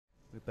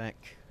We're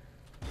back.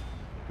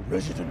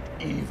 Resident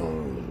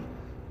Evil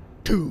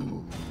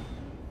 2.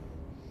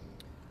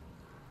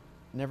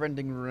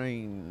 Never-ending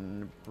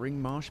rain.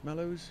 Bring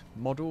marshmallows.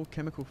 Model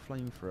chemical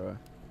flamethrower.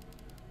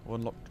 Or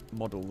unlocked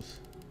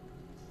models.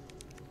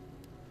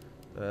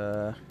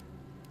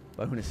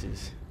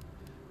 Bonuses.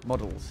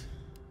 Models.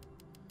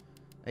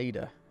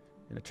 Ada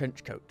in a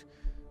trench coat.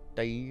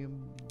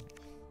 Damn.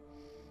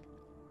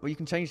 Well, you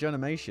can change the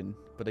animation,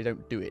 but they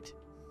don't do it.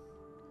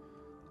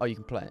 Oh, you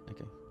can play it.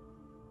 Okay.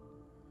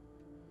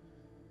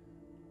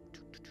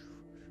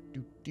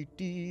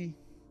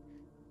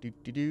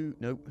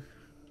 Nope.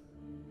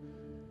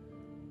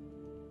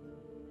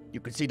 You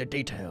can see the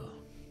detail.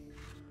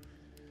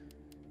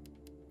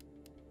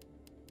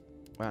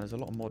 Wow, there's a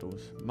lot of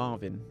models.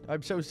 Marvin.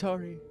 I'm so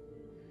sorry.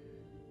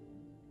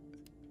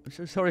 I'm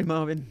so sorry,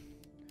 Marvin.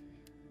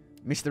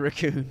 Mr.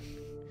 Raccoon.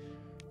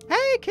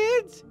 Hey,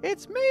 kids!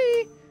 It's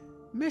me!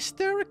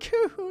 Mr.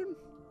 Raccoon!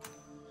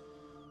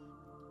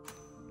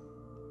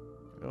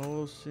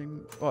 All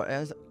sing... Oh,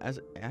 as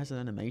an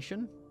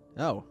animation?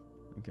 Oh,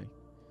 okay.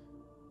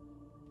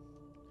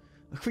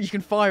 You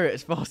can fire it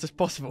as fast as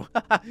possible.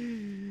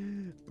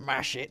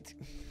 Mash it.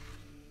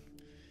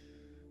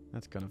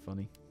 That's kind of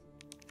funny.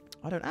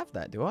 I don't have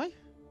that, do I?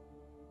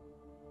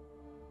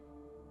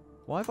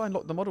 Why have I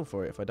unlocked the model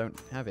for it if I don't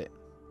have it?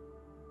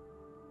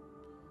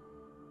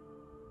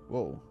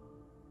 Whoa.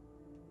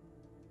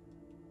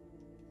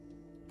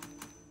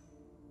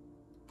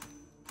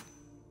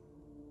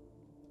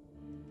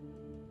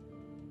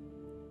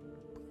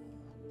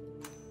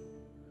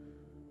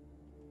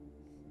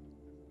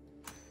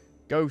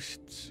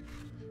 Ghosts.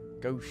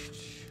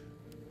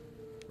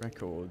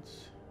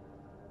 Records.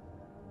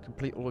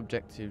 Complete all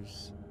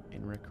objectives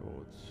in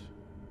records.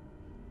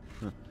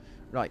 Huh.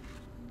 Right.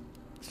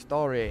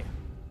 Story.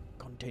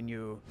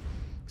 Continue.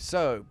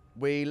 So,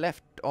 we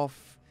left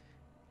off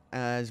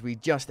as we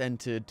just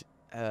entered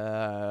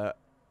Area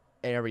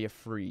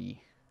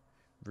 3.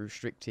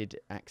 Restricted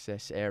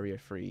access Area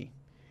 3.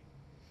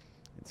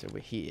 And so we're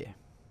here.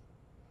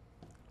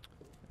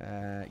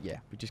 Yeah,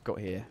 we just got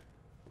here.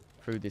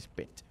 Through this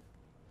bit.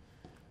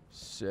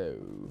 So...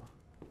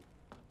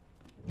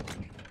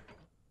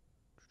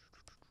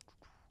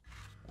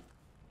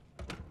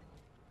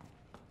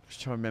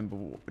 Just trying to remember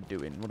what we're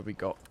doing. What have we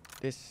got?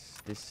 This.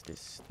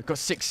 We've got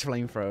 6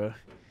 flamethrower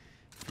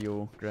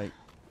fuel. Great.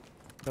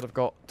 But I've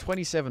got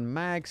 27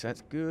 mags.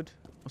 That's good.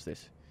 What's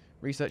this?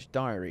 Research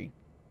diary.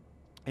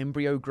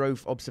 Embryo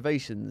growth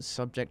observations.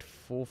 Subject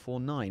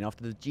 449.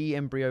 After the G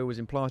embryo was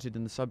implanted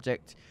in the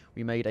subject,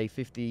 we made a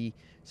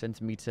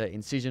 50-centimeter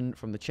incision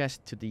from the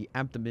chest to the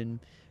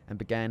abdomen and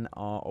began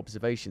our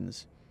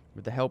observations.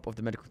 With the help of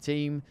the medical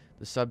team,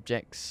 the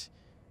subjects...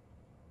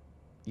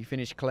 You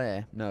finished,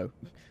 Claire? No.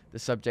 The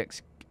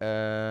subject's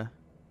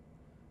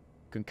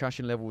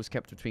concussion level was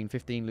kept between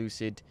 15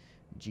 lucid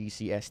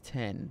GCS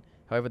 10.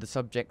 However, the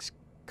subject's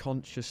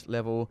conscious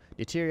level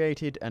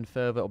deteriorated and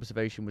further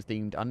observation was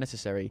deemed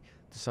unnecessary.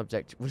 The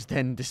subject was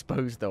then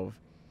disposed of.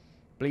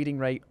 Bleeding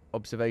rate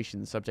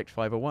observations, subject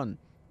 501.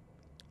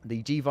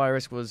 The G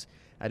virus was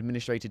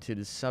administered to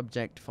the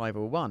subject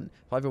 501.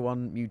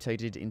 501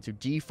 mutated into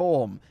G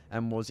form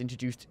and was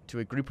introduced to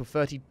a group of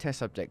 30 test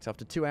subjects.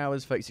 After 2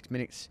 hours, 36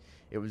 minutes,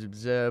 it was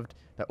observed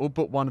that all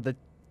but one of the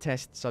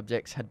test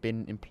subjects had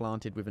been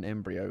implanted with an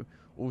embryo.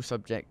 All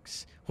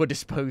subjects were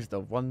disposed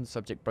of. One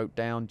subject broke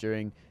down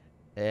during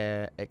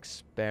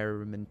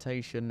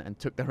experimentation and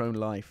took their own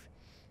life.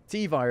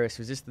 T-virus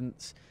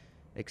resistance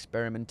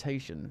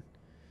experimentation.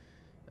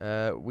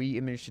 We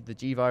administered the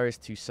G-virus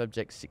to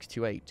subject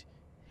 628,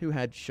 who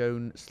had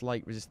shown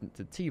slight resistance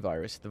to the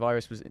T-virus. The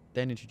virus was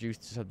then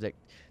introduced to subject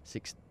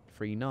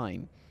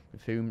 639,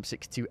 with whom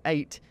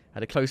 628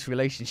 had a close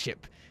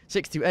relationship.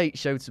 628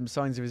 showed some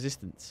signs of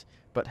resistance,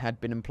 but had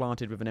been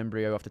implanted with an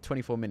embryo after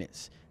 24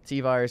 minutes.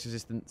 T-virus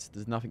resistance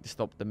does nothing to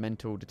stop the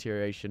mental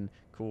deterioration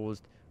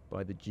caused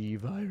by the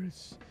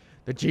G-virus.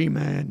 The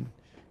G-man.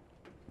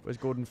 Where's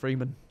Gordon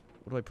Freeman?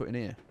 What do I put in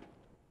here?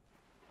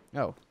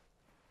 Oh.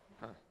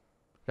 Huh.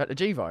 Is that the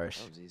G-virus?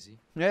 That was easy.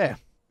 Yeah.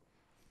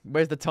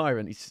 Where's the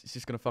tyrant? He's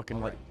just gonna fucking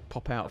All like right.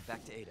 pop out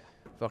Back to Ada.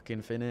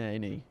 fucking thin air,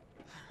 ain't he?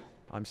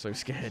 I'm so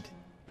scared.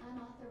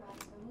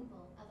 Unauthorized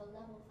removal of a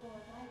level 4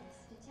 virus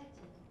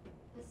detected.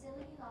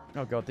 Facility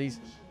lockdown Oh god, these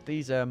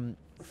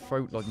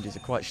throat lozenges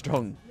are quite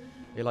strong.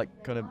 They like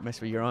kind of mess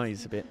with your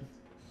eyes a bit.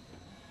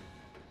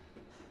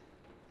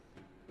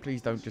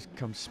 Please don't just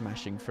come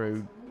smashing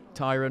through.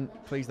 Tyrant,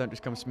 please don't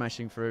just come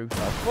smashing through.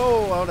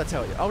 Oh, what did I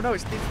tell you? Oh no,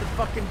 it's the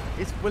fucking...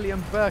 It's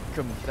William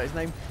Birkham. Is that his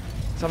name?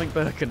 Something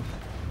Birkin.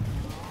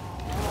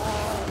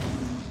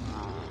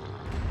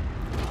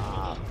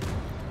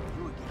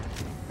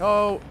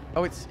 Oh,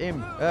 it's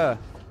him.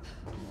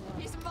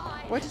 He's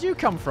mine. Where did you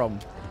come from?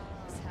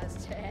 This has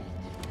dead.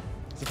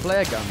 It's a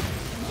flare gun.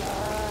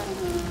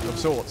 Of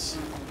sorts.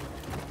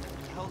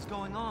 What the hell's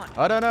going on?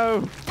 I don't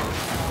know.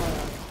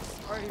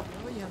 Sorry,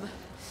 William.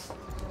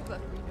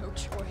 Left me no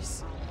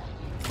choice.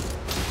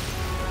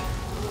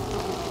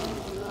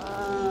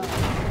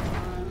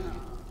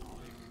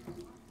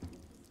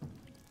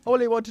 All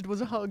he wanted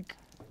was a hug.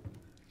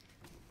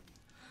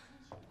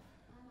 You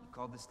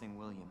called this thing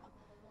William.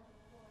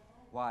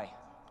 Why?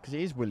 Because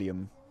it is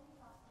William.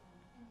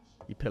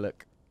 You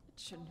pillock. It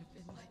shouldn't have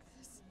been like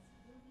this.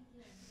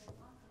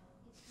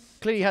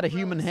 Clearly he had a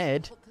human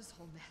head. This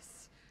whole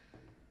mess.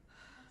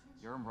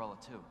 Your umbrella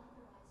too.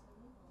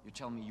 You're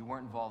telling me you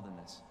weren't involved in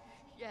this?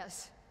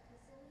 Yes.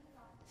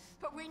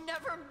 But we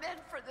never meant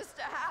for this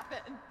to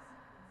happen.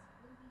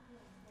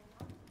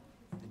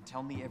 Then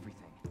tell me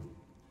everything.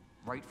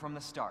 Right from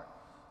the start.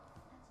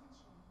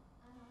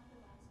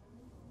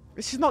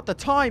 This is not the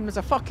time. There's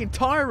a fucking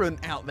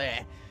tyrant out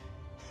there.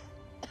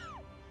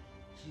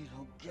 You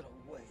don't get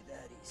away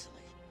that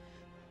easily.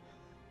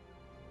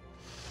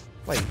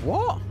 Wait,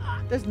 what?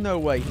 There's no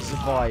way he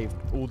survived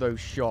all those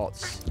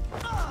shots.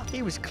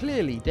 He was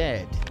clearly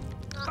dead.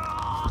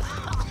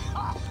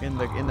 In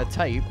the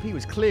tape, he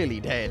was clearly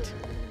dead.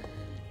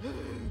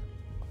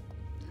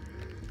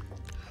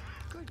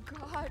 Good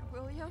God,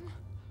 William.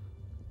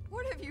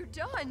 What have you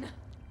done?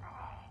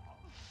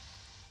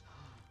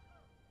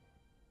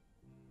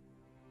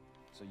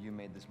 So you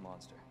made this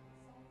monster.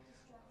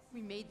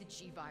 We made the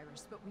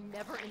G-Virus, but we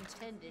never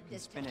intended You can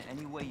this spin it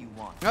any way you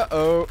want.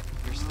 Uh-oh.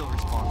 You're still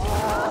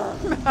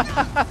responsible.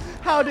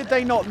 How did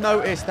they not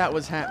notice that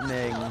was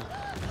happening?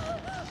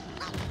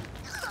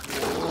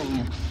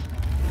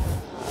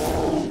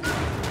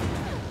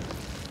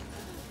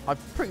 I'm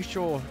pretty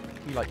sure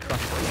he like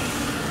crushed it.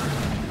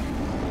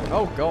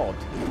 Oh god.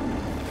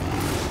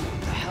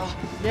 What the hell?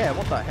 Yeah,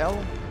 what the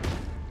hell?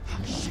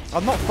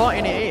 I'm not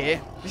fighting it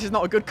here. This is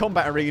not a good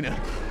combat arena.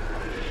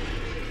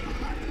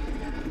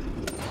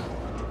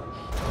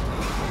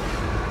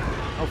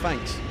 Oh,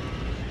 thanks.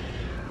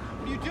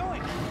 What are you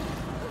doing?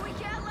 We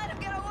can't let him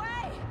get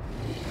away!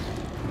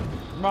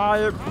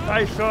 My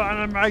facial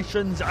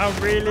animations are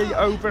really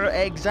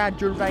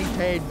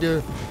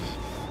over-exaggerated.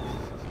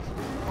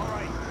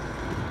 Alright.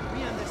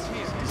 We end this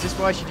here. Is this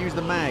why I should use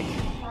the mag?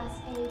 Class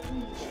A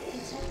breach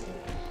detected.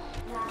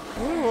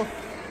 Oh,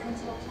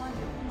 Until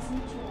target is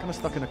neutralized. kind of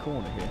stuck in a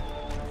corner here.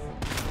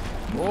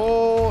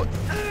 Oh,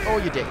 oh,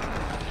 you dick.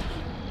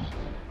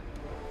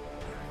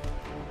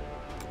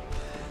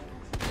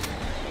 I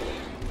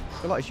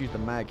feel like I should use the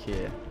mag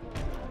here.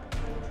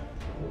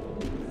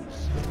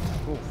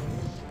 Oof,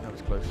 that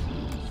was close.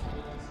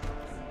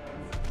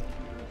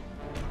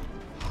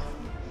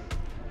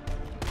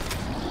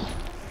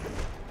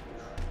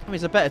 I mean,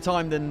 it's a better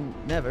time than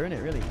never, isn't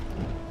it, really?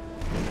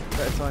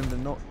 Better time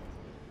than not.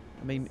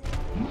 I mean,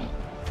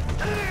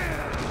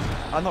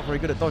 I'm not very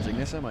good at dodging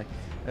this, am I?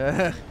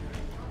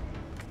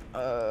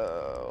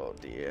 Oh,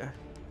 dear.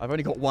 I've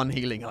only got one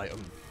healing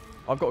item.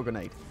 I've got a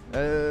grenade.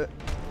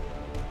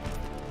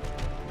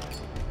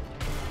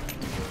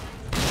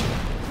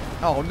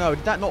 Oh, no,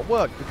 did that not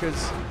work?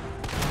 Because...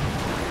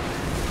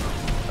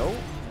 Oh.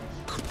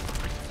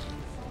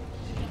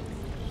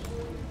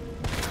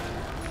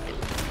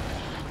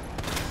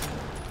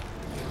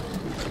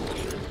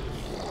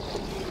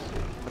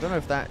 I don't know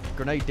if that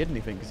grenade did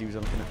anything because he was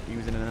in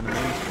an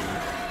animation.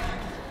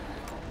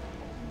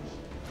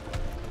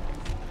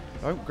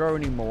 Don't grow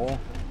anymore.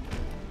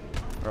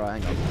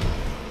 Right, hang on.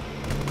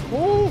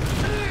 Woo!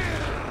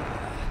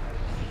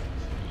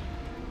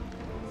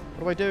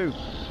 What do I do?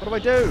 What do I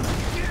do?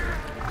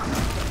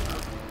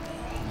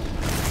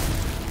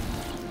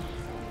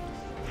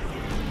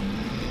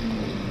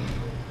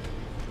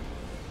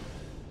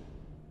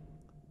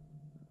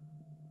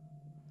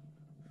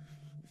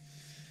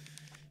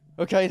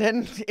 Okay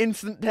then,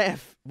 instant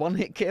death. One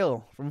hit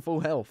kill from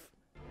full health.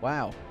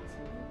 Wow.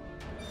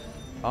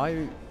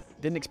 I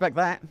didn't expect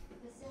that.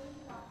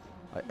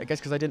 I guess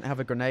because I didn't have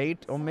a grenade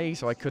on me,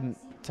 so I couldn't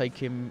take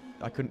him,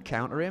 I couldn't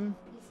counter him.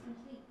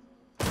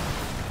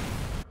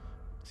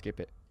 Skip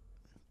it.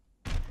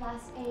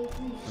 Class A breach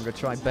I'm gonna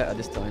try better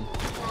this time.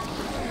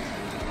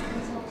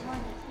 until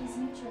target is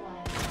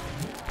neutralized.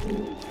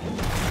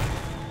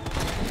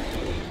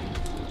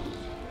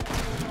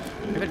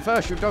 If at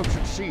first you don't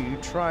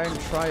succeed, try and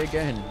try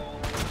again.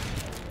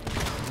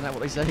 Isn't that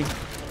what they say?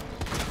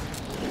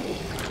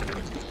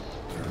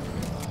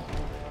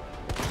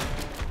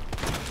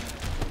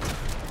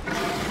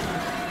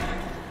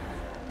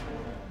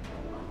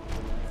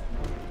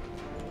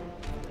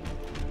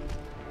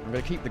 I'm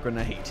gonna keep the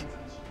grenade.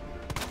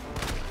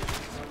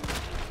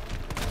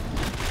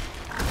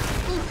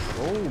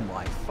 Oh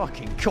my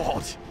fucking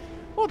god!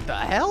 What the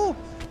hell?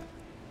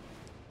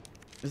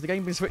 Has the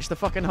game been switched to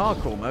fucking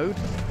hardcore mode?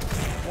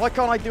 Why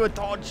can't I do a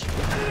dodge?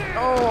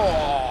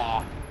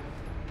 Oh!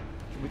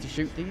 Should we to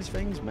shoot these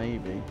things?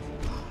 Maybe.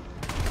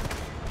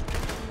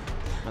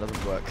 That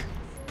doesn't work.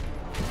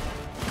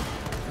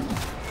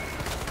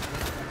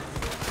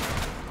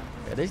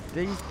 Yeah, this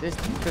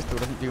pistol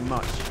doesn't do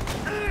much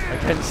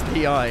against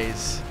the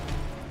eyes.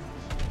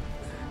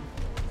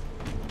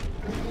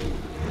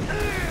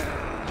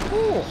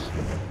 Oh!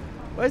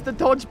 Where's the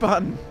dodge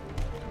button?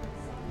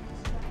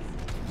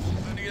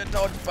 I need a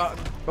dodge button.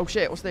 Oh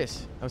shit, what's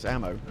this? That was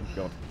ammo. Oh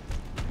god.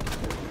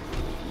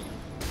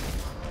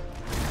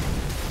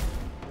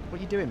 What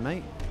are you doing,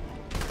 mate?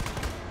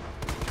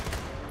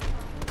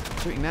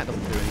 Shooting that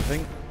doesn't do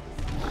anything.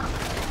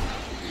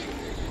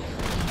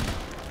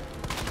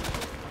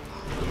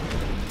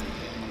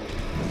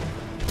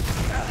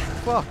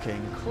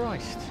 Fucking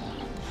Christ.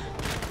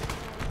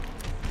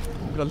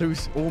 I'm gonna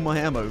lose all my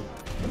ammo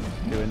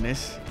doing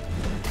this.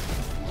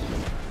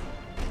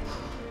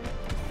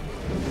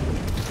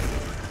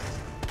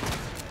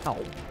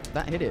 Oh,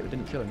 that hit it, but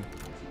didn't kill him.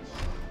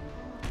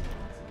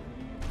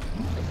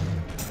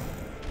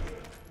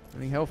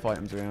 Any health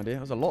items around here?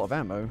 There's a lot of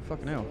ammo.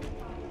 Fucking hell.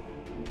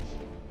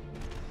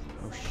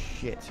 Oh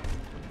shit.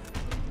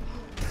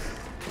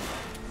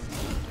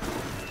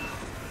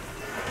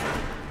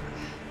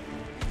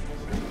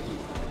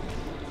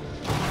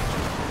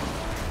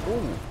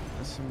 Oh,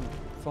 there's some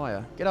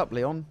fire. Get up,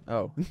 Leon.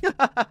 Oh.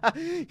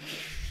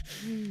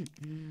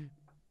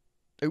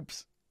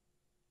 Oops.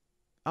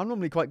 I'm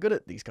normally quite good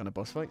at these kind of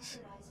boss fights.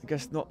 I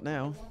guess not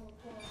now.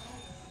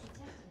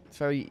 It's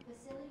very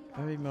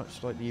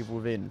much like the Evil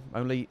Within.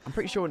 Only, I'm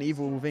pretty sure in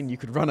Evil Within you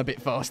could run a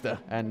bit faster,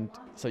 and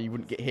so you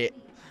wouldn't get hit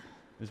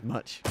as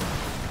much.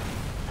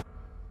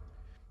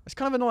 It's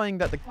kind of annoying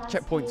that the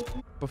checkpoint's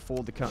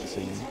before the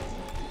cutscene.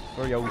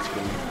 Very old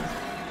school.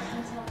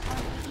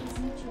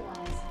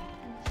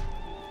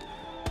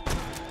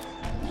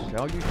 Okay,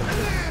 I'll use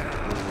this.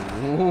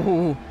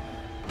 Ooh.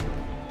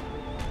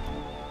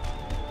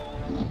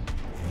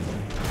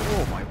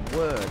 Oh my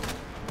word.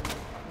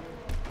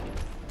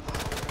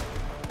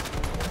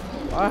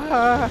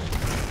 Ah!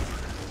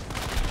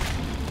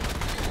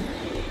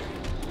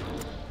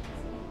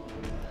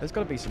 There's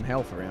got to be some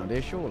health around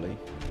here, surely.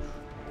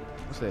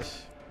 What's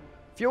this?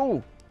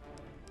 Fuel!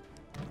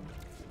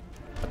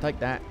 I'll take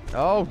that.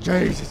 Oh,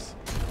 Jesus!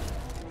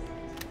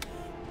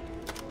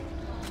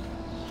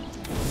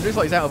 It looks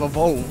like he's out of a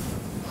valve.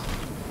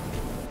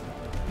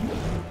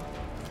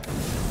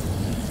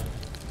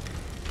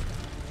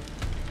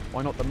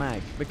 Why not the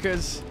mag?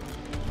 Because...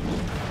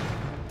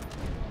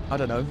 I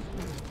don't know.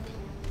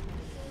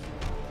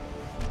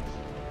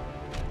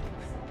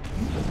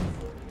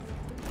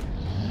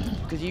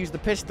 Because you use the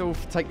pistol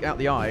to take out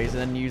the eyes and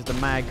then use the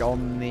mag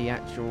on the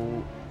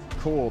actual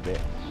core bit.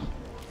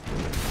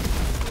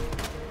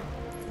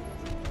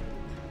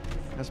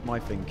 That's my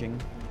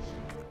thinking.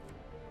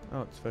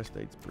 Oh, it's first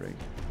aid spray.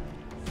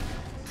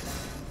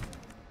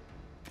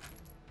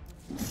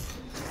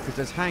 Because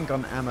there's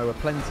handgun ammo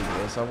aplenty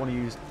here, so I want to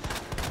use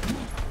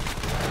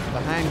the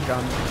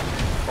handgun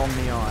on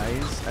the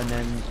eyes and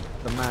then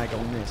the mag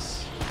on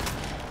this.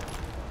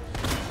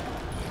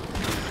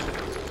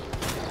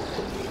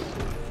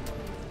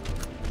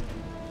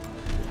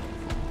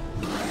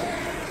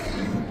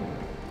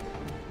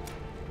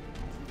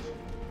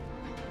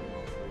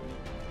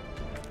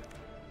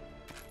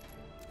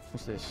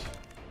 What's this?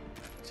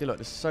 See, look,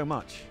 there's so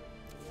much.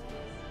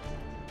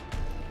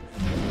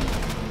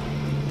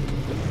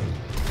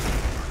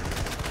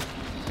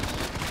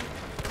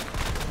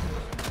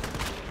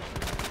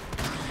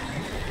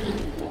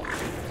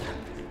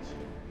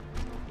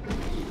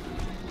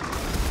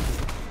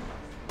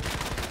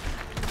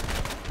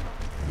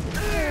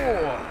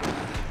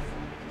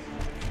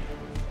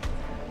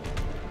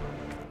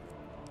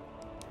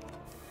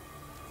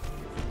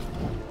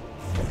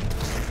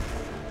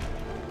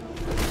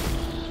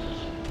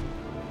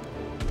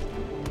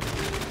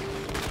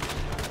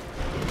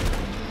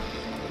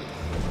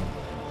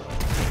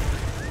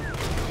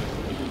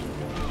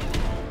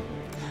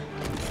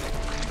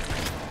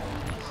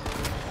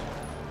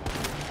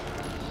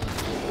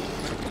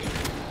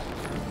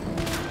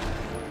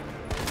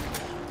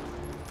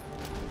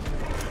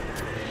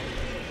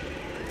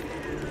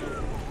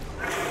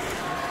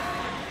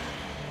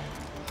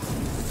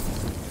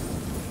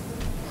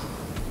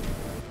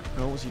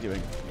 Oh, what's he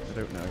doing? I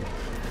don't know.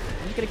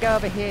 I'm just gonna go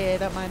over here,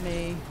 don't mind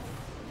me.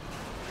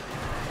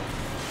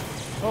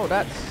 Oh,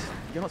 that's...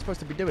 You're not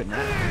supposed to be doing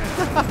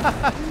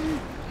that.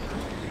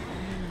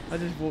 I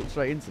just walked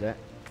straight into that.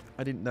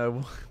 I didn't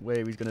know where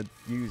he was gonna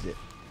use it.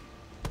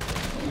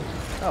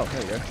 Oh,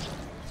 there you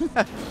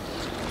go.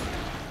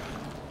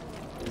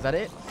 Is that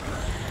it?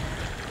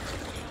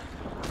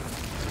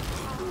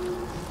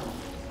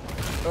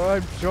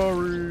 I'm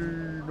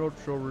sorry, not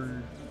sorry.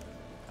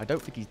 I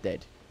don't think he's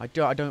dead. I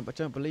don't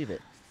believe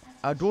it.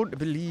 I don't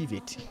believe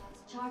it.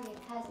 Target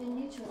has been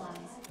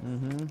neutralized.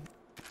 Mm-hmm.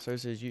 So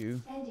says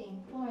you.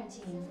 Ending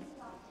quarantine.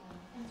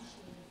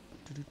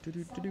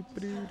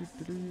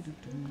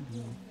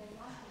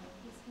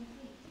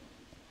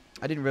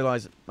 I didn't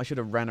realise I should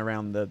have ran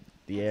around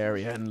the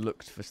area and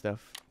looked for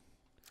stuff.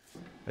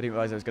 I didn't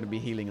realise there was going to be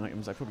healing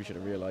items. I probably should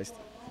have realised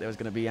there was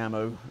going to be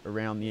ammo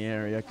around the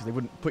area because they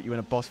wouldn't put you in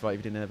a boss fight if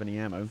you didn't have any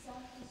ammo.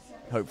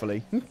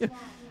 Hopefully.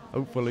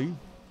 Hopefully.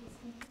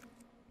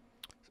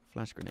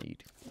 Flash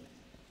grenade.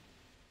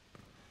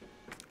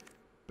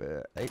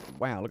 But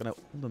wow, look at all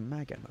the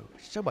mag ammo.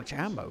 So much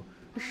ammo.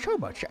 So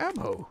much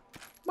ammo.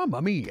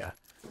 Mamma mia.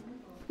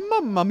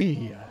 Mamma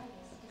mia.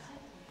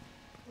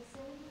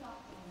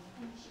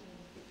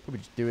 Probably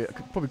just do it.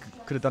 Probably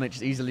could have done it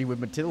just easily with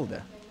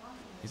Matilda.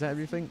 Is that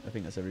everything? I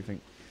think that's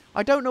everything.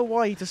 I don't know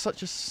why he does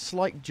such a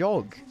slight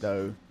jog,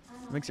 though.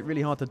 It makes it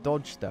really hard to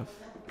dodge stuff.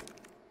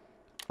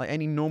 Like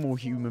any normal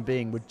human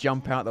being would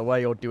jump out the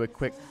way or do a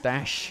quick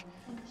dash.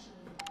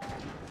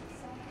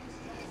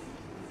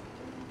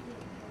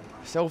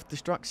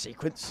 Self-destruct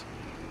sequence.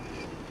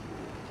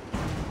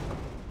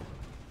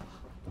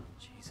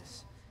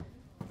 Jesus.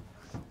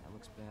 That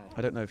looks bad.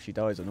 I don't know if she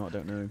dies or not, I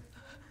don't know.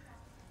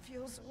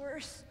 Feels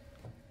worse.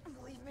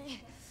 Believe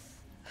me.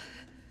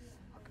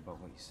 Talk about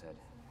what you said.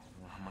 I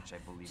don't know how much I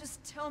believe.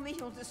 Just tell me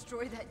you'll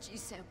destroy that G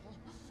sample.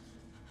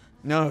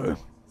 No.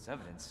 It's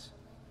evidence.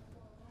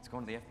 It's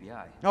going to the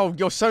FBI. Oh,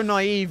 you're so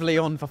naive,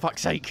 Leon, for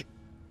fuck's sake.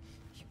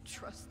 You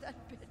trust that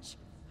bitch?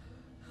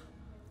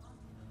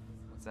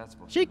 What's that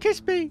supposed She to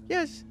kissed me.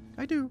 Yes,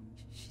 I do.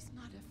 She's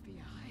not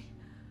FBI.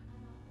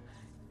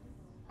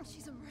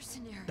 She's a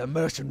mercenary. The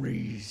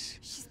mercenaries.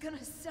 She's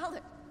gonna sell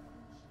it.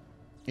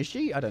 Is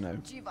she? I don't know.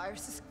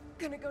 G-Virus is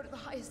gonna go to the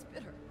highest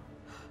bidder.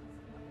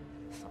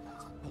 That's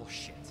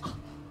bullshit.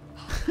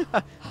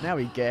 Now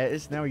he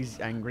gets. Now he's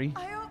angry.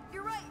 I hope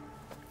you're right.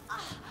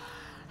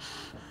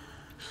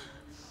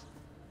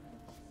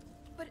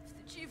 But if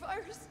the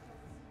G-Virus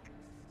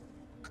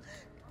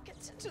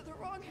gets into the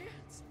wrong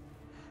hands...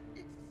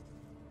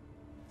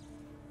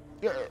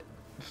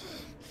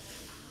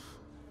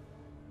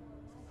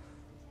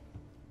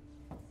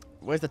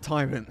 Where's the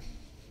tyrant?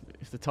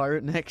 Is the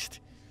tyrant next?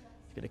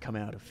 He's gonna come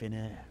out of thin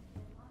air.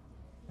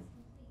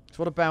 So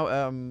what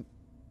about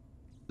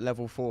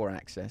level 4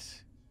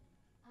 access?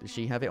 Does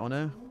she have it on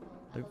her?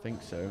 Don't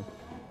think so.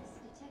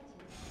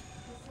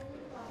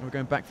 We're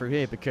going back through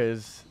here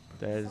because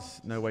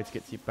there's no way to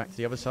get back to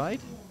the other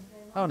side.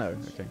 Oh no,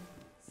 okay.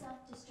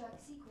 Self-destruct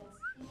sequence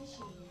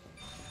initiated.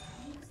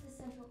 Use the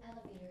central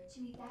elevator to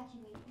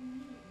evacuate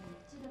immediately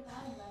to the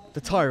bottom level.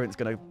 The tyrant's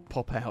gonna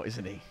pop out,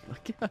 isn't he?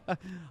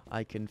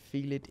 I can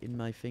feel it in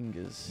my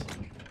fingers.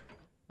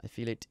 I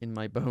feel it in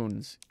my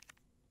bones.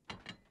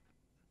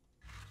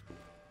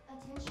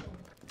 Attention.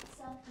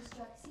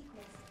 Self-destruct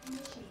sequence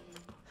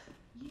initiated.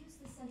 Use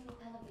the central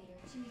elevator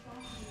to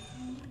evacuate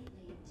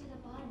immediately to the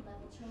bottom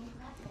level train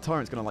platform. The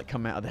tyrant's gonna like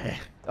come out of there.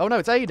 Oh no,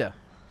 it's Ada.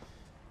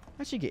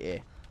 How'd she get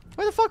here?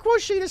 Where the fuck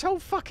was she this whole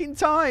fucking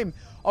time?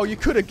 Oh, you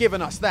could have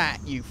given us that,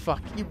 you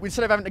fuck.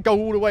 Instead of having to go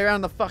all the way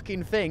around the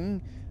fucking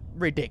thing.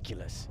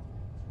 Ridiculous.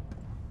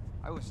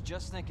 I was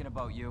just thinking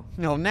about you.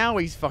 No, now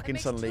he's fucking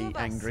makes suddenly two of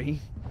us. angry.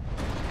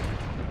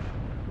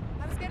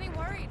 I was getting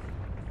worried.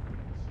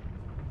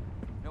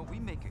 No, we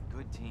make a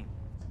good team.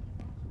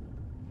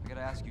 I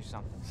gotta ask you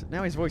something. So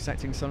now his voice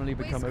acting suddenly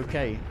Wait, become so-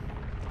 okay.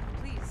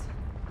 Please,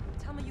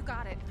 tell me you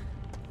got it.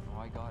 Oh,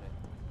 I got it.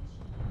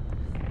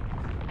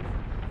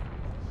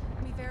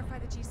 Let me verify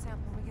the G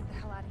sample and we get the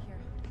hell out of here.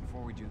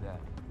 Before we do that,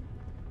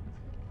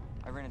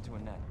 I ran into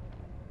Annette.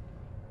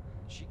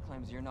 She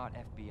claims you're not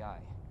FBI.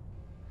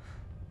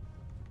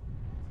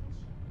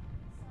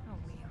 Oh,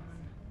 Leon.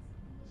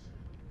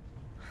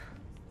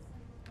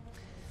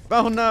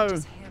 Oh no!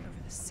 Just hand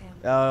over the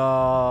sample.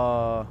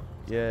 Oh,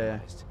 yeah.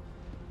 Honest.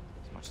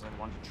 As much as I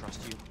wanted to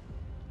trust you,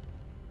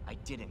 I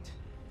didn't.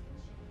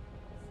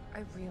 I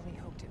really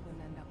hoped it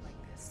wouldn't end up like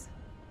this.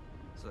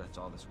 So that's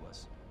all this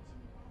was.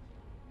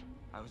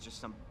 I was just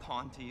some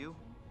pawn to you,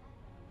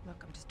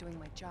 Look, I'm just doing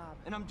my job.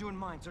 and I'm doing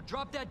mine. So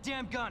drop that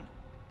damn gun.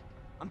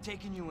 I'm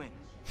taking you in.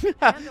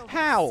 Hand over the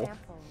How?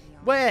 sample,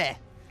 Leon. Where?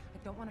 I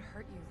don't want to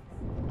hurt you.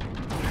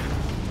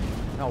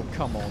 Oh,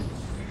 come on.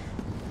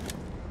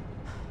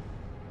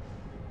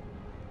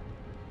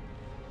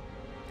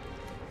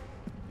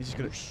 He's just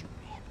gonna... Shoot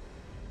me.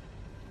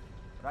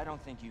 But I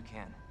don't think you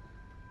can.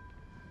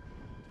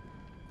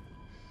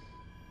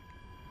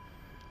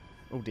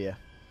 Oh dear.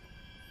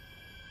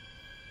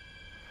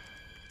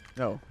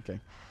 Oh, okay.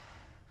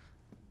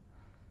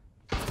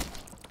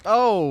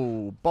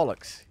 Oh,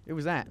 bollocks. Who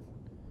was that?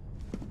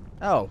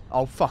 Oh,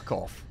 oh, fuck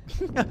off.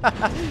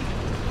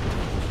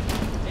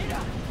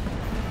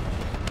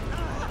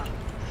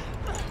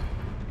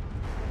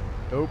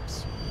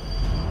 Oops.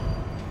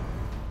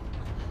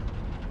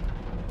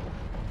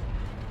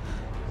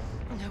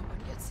 No one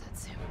gets that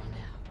sample now.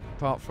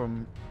 Apart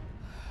from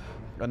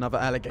another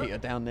alligator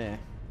down there.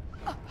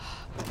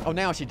 Oh,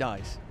 now she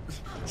dies.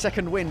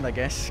 Second wind, I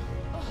guess.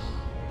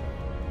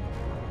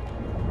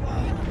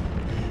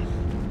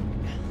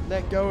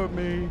 Let go of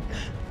me.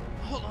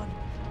 Hold on.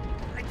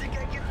 I think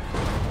I can.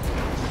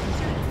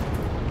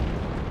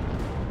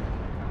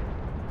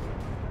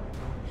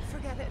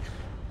 Forget it.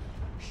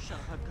 Shut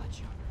up, I've got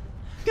you.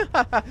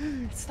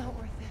 It's not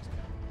worth it.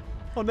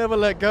 I'll never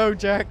let go,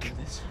 Jack.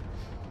 This.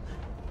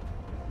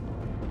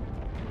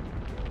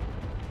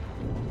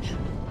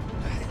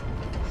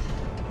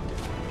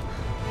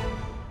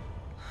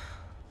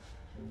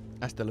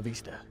 Hasta la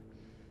vista.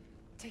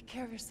 Take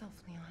care of yourself,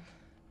 Leon.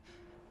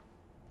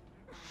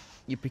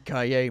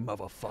 Yippee-ki-yay,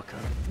 motherfucker.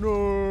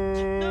 No!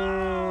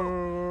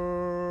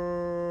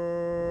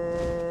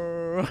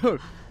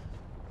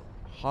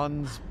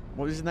 Hans.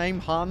 What was his name?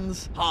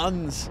 Hans?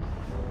 Hans!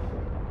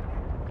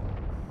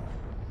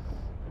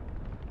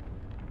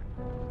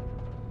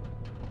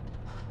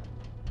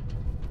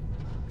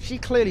 She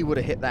clearly would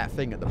have hit that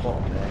thing at the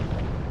bottom there.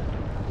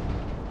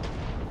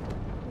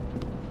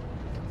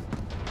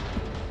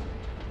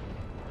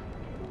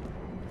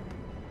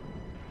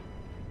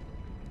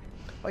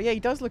 Oh yeah, he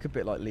does look a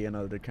bit like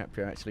Leonardo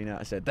DiCaprio actually, now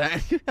I said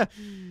that.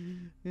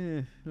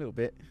 Yeah, a little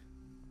bit.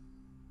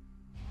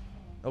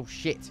 Oh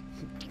shit.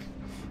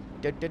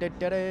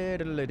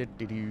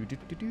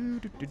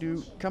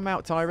 Come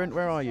out, Tyrant,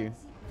 where are you?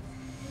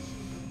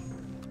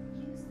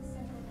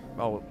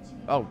 Oh,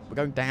 we're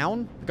going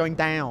down? We're going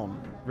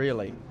down.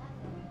 Really?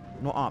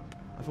 Not up.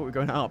 I thought we were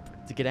going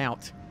up to get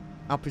out.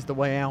 Up is the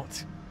way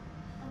out.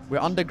 We're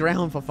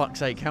underground, for fuck's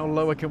sake. How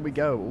lower can we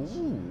go?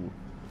 Ooh.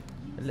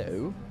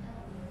 Hello.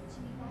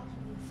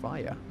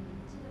 Fire.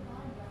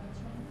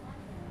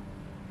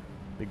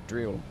 Big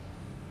drill.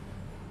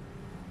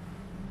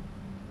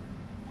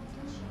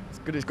 It's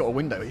good it's got a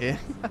window here.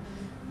 Ooh,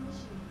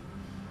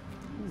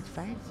 it's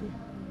fancy.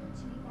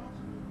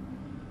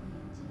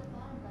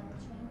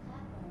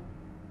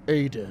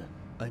 Ada,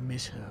 I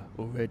miss her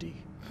already.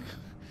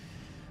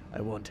 I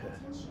want her.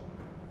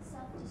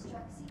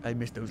 I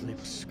miss those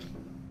lips.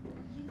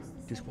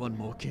 Just one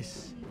more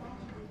kiss.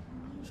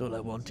 That's all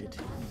I wanted.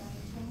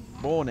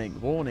 Warning,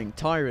 warning,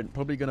 Tyrant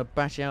probably gonna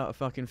bash out a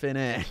fucking thin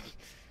air.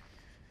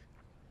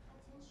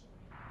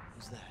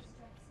 Who's that?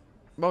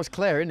 Well, it's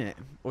Claire, isn't it?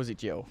 Or was it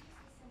Jill?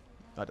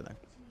 I don't know.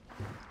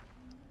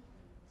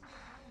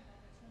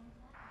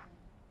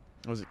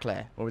 Or was it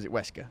Claire? Or was it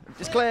Wesker?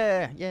 It's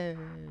Claire! Yay!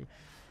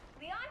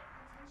 Leon?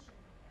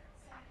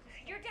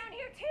 You're down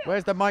here too.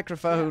 Where's the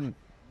microphone?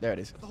 There it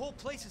is. The whole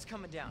place is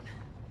coming down.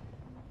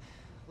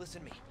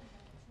 Listen to me.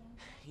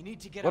 You need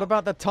to get What up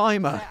about the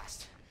timer?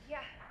 fast. Yeah.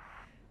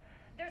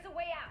 There's a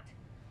way out.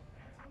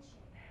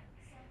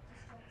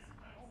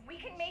 We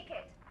can make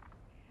it.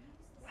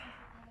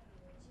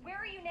 Where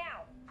are you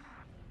now?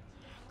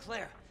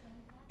 Claire,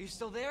 are you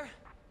still there?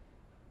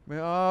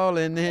 We're all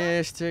in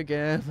this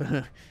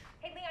together.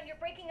 Hey Leon, you're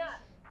breaking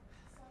up.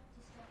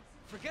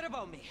 Forget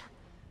about me.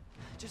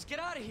 Just get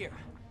out of here.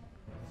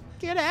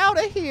 Get out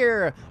of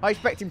here! I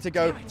expect him to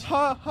go Damn it.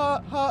 ha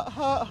ha ha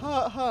ha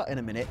ha ha in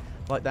a minute,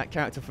 like that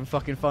character from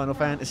fucking Final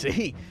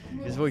Fantasy.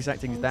 His voice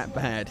acting is that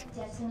bad.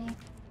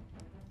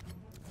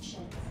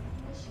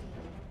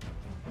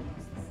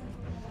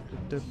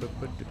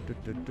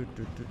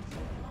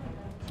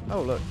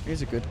 Oh look,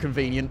 here's a good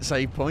convenient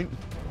save point.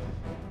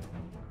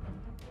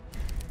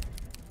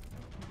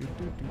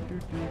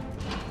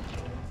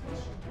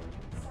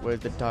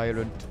 Where's the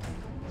tyrant?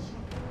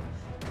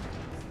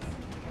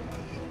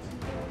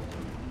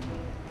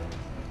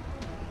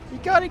 You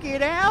gotta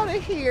get out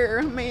of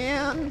here,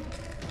 man.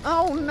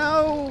 Oh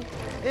no,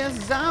 there's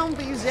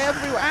zombies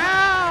everywhere.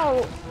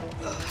 Ow!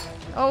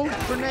 Oh,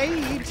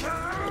 grenade.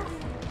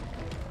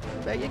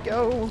 There you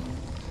go.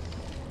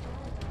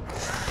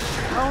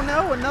 Oh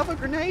no, another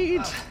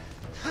grenade.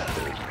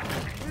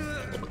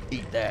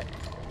 Eat that.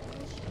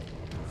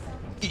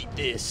 Eat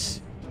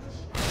this.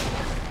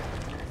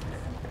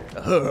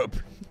 A herb.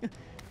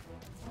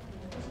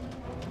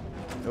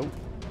 Nope.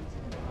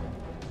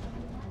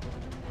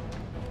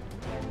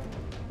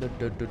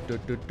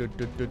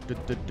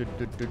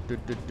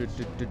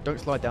 Don't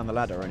slide down the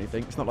ladder or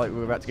anything. It's not like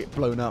we're about to get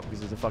blown up because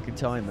there's a fucking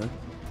timer.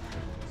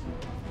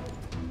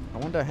 I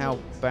wonder how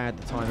bad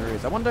the timer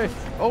is. I wonder if...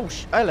 Oh,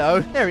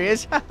 hello. There he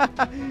is. Is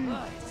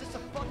this a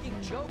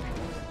fucking joke?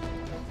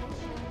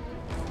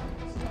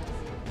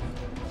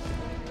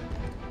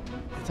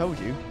 I told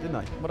you, didn't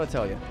I? What'd I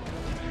tell you?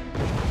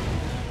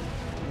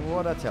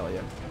 What'd I tell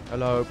you?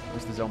 Hello,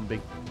 Mr. Zombie.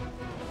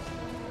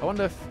 I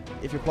wonder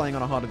if you're playing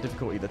on a harder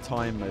difficulty, the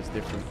timer is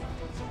different.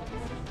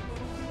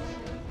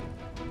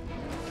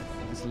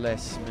 It's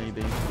less,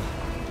 maybe.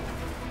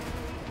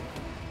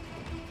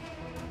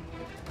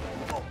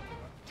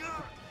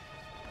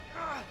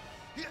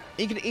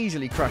 He could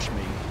easily crush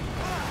me.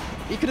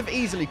 He could have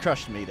easily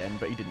crushed me then,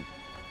 but he didn't.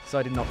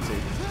 Decided not to.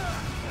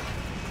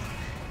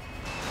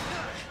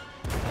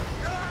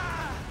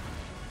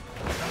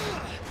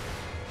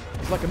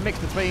 It's like a mix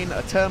between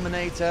a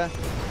Terminator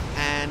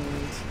and...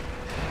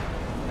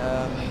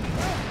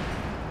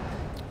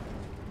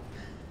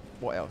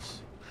 what else?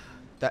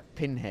 That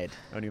Pinhead,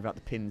 only without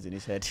the pins in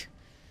his head.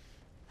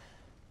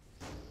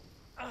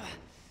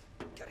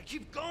 Gotta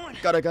keep going.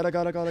 Gotta get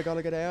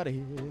out of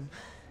here.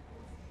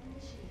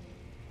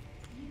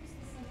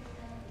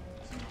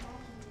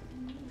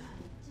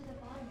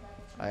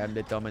 I am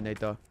the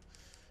Dominator.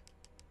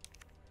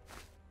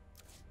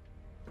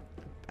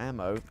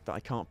 Ammo that I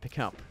can't pick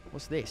up.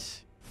 What's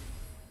this?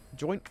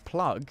 Joint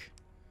plug?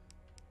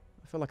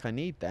 I feel like I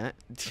need that.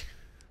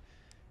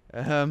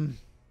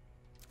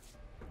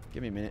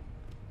 Give me a minute.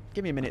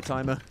 Give me a minute,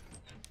 timer.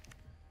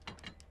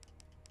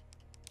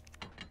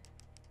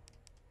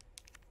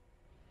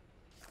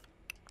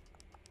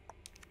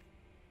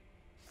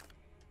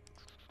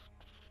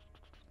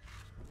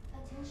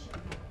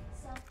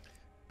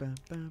 Ba,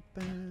 ba,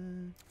 ba.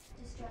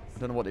 I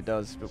don't know what it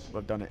does, but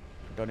I've done it.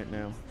 I've done it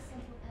now.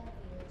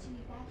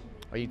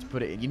 I need to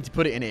put it in. You need to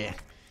put it in here.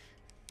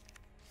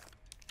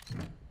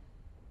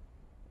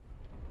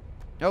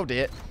 Oh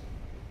dear.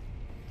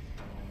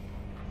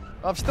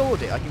 I've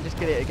stored it. I can just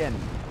get it again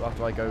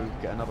after I go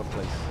get another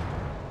place.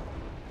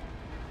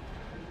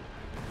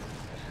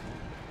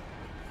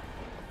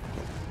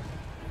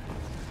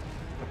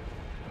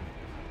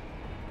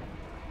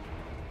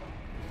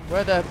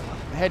 Where are the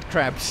head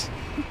crabs?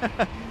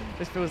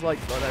 This feels like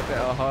a bit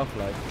of a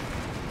Half-Life.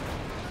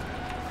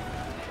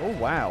 Oh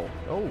wow.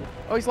 Oh,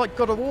 he's like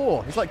God of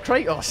War. He's like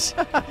Kratos.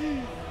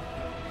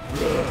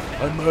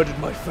 I murdered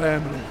my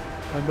family.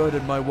 I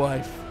murdered my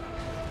wife.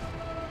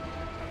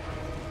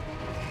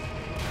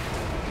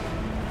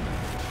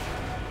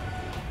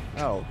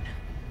 Oh.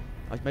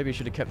 Maybe I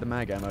should have kept the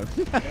mag ammo.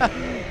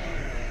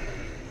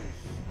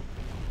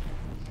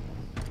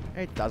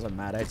 It doesn't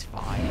matter, it's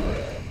fine.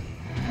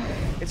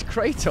 It's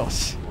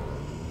Kratos.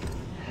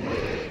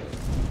 I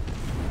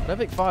don't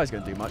think fire's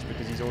going to do much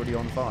because he's already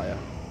on fire.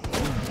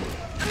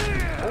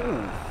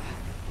 Oh.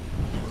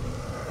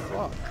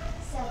 Fuck.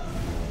 7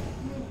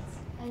 minutes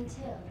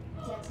until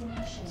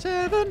detonation.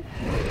 7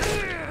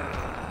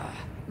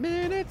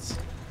 minutes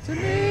to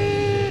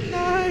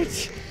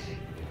midnight.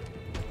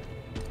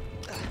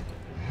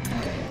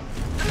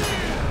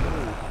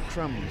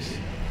 Crumbs.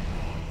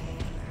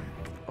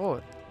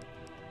 Oh.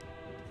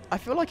 I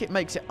feel like it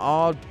makes it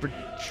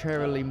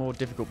arbitrarily more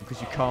difficult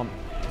because you can't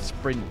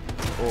sprint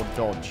or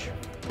dodge.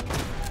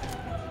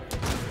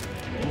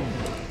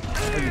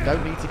 Oh, you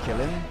don't need to kill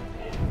him.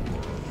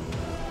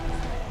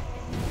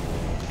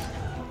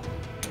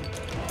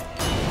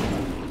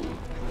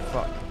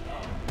 Fuck.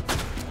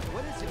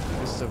 What is it?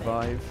 Just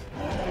survive.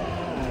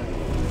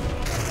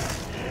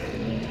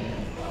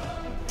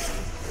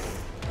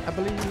 I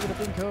believe in a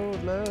thing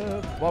called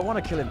love. Well, I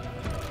want to kill him.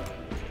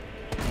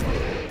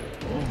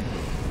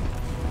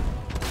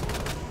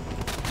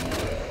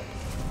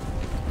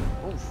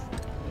 Oof.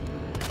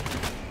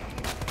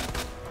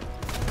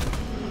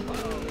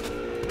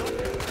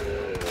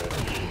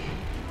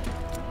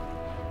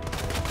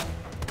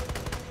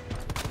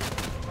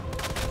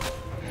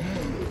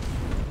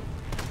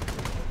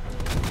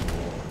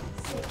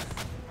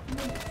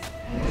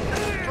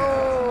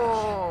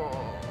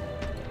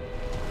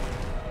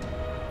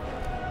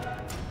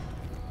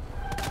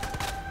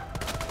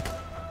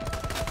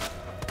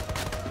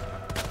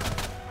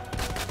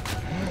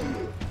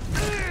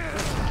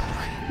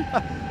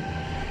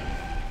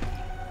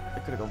 It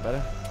could have gone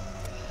better.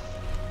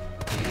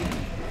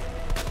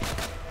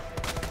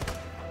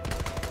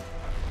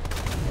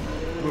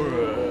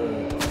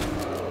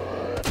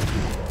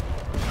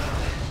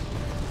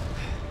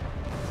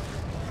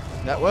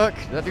 Did that work?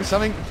 Did that do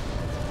something?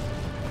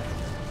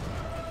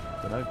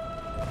 Don't know.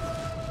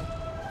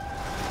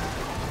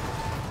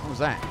 What was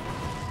that?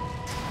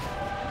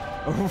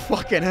 Oh,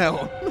 fucking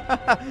hell.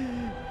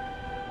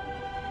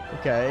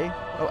 Okay.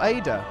 Oh,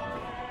 Ada.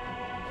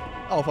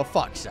 Oh, for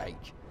fuck's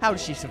sake. How did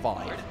she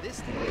survive? Where did this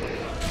thing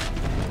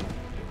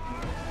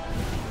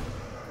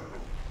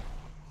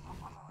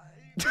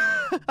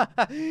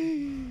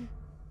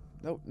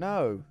No,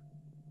 no.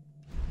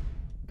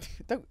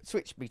 Don't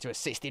switch me to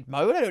assisted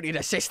mode. I don't need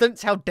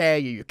assistance. How dare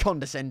you, you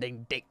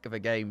condescending dick of a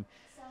game.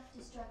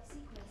 Self-destruct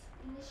sequence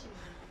initiated.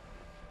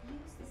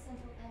 Use the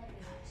central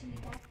elevator to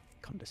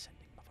evacuate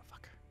Condescending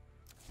motherfucker.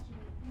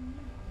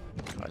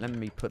 immediately. Right, let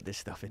me put this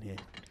stuff in here.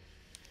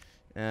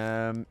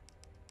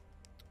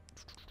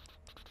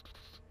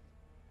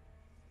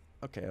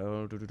 Okay,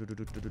 I'll put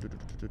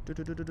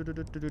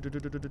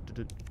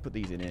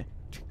these in here.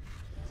 To the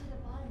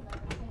bottom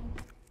level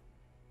train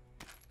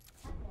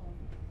platform.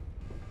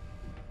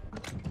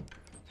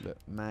 Look,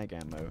 mag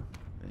ammo.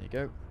 There you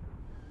go.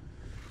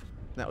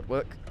 That would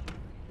work.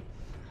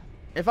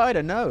 If I'd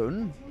have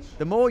known,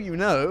 the more you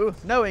know,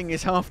 knowing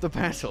is half the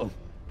battle.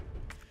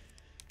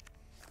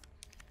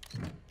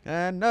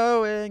 And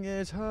knowing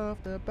is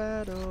half the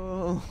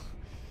battle.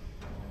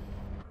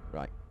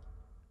 Right.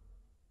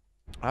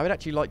 I would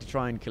actually like to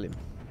try and kill him,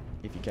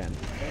 if you can.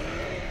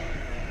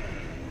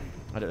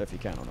 I don't know if you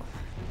can or not.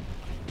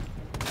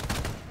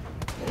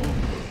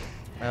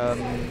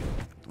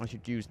 I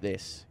should use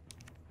this,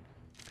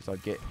 because I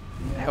get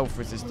health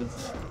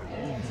resistance.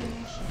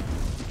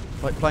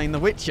 Like playing The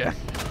Witcher.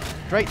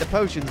 Drink the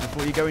potions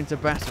before you go into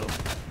battle.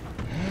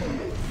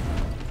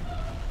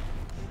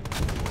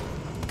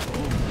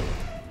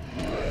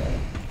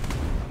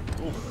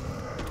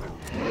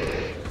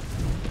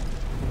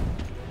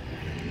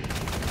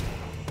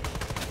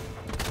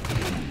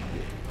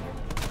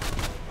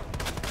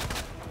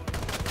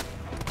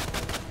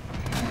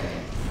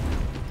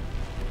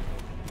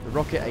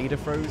 Rocket Ada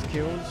throws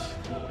kills?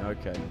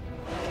 Okay.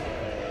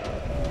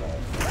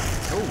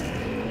 Oh.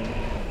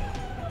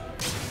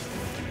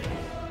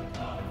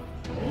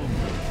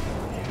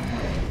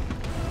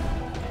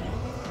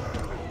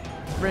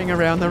 Ring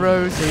around the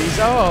rosies.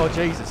 Oh,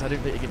 Jesus, I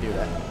didn't think you could do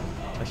that.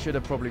 I should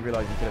have probably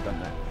realised you could have done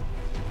that.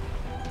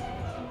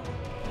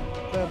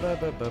 Ba, ba,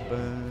 ba, ba,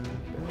 ba.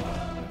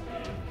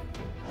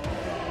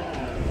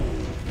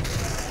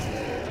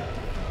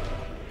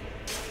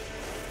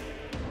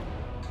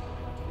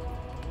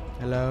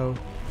 Hello.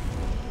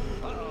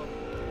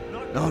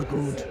 Not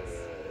good.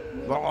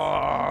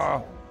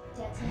 Ah,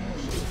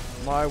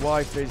 my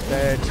wife is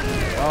dead.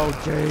 Oh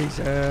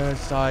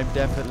Jesus, I'm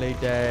definitely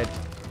dead.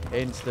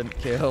 Instant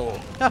kill.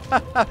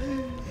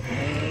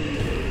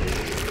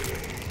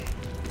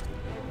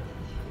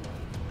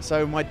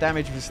 So my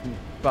damage resistance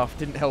buff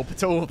didn't help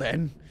at all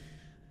then.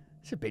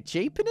 It's a bit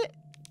cheap, isn't it?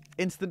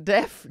 Instant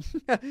death.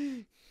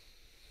 Self-destruct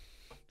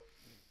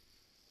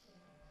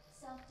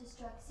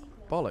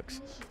sequence Bollocks.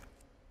 initiated.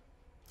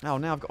 Oh,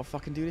 now I've got to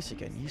fucking do this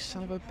again. You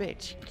son of a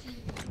bitch.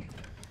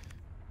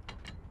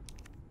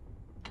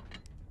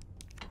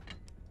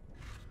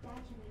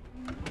 Evacuate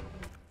immediately.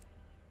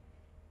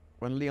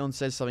 When Leon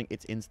says something,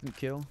 it's instant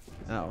kill.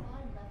 Oh. Bottom level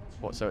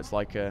What, train so it's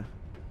like platform.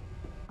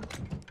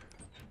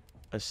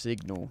 a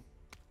signal.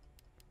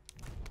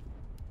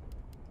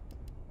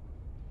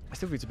 I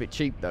still think it's a bit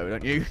cheap though,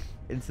 don't you?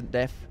 Instant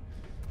death.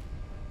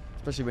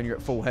 Especially when you're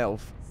at full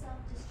health.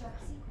 Self-destruct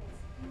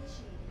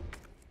sequence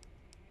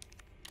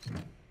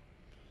initiated.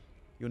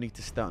 You'll need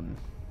to stun.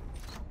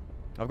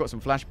 I've got some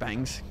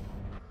flashbangs.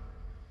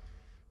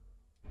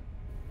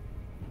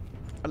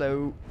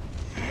 Hello.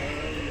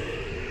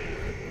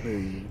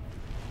 Hey.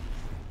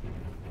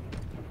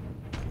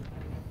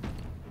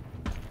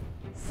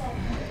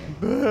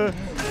 7.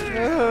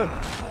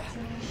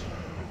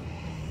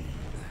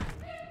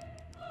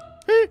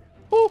 Hey,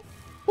 oh,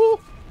 oh,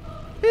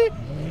 hey,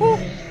 oh,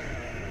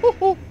 oh,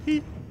 oh,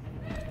 hey,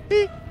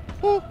 hey,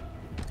 oh,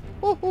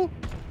 oh, oh,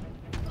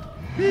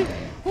 hey,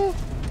 oh,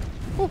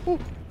 oh, oh.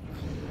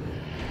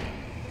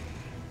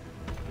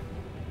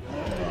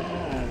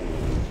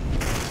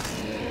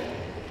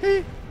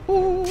 Hey,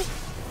 oh,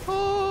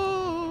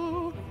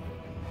 oh.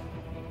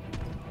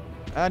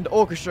 And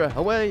orchestra,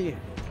 away!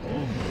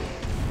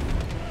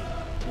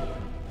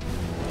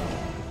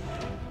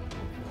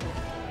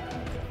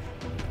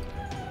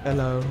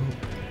 Hello.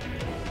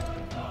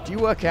 Do you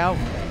work out?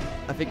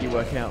 I think you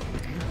work out.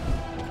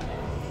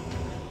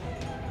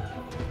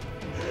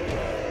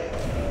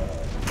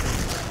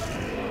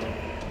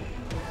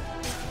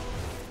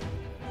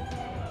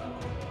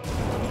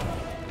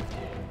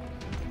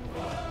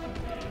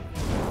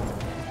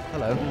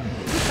 Hello.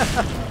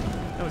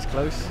 That was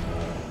close.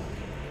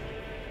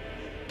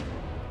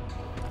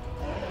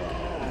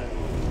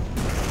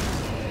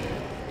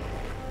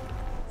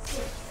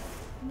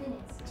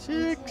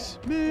 Six 6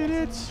 minutes.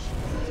 minutes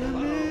to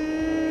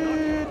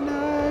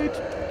midnight.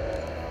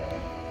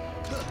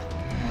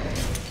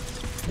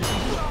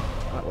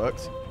 That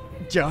worked.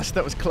 Just,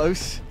 that was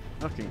close.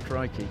 Fucking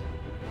crikey.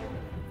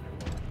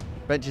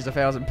 Bench is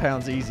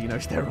 £1,000 easy, no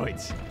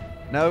steroids.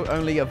 No,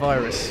 only a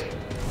virus.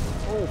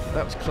 Oh,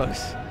 that was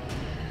close.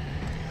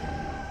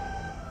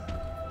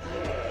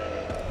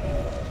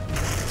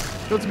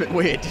 Feels a bit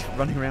weird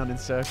running around in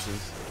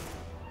circles.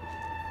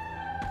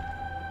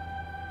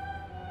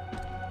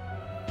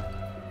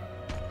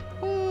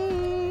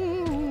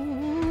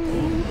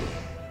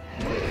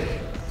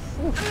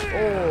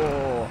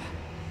 Oh.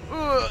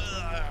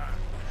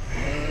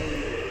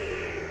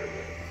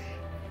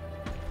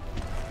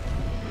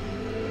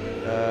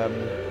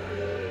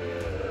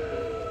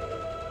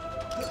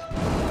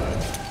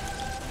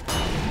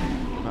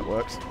 That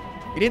works.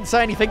 You didn't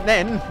say anything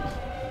then,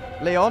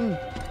 Leon.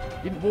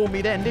 You didn't warn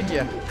me then, did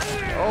you?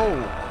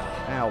 Oh.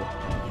 Ow.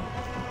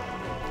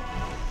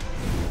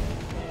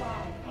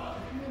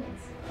 5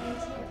 minutes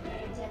until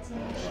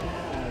detonation.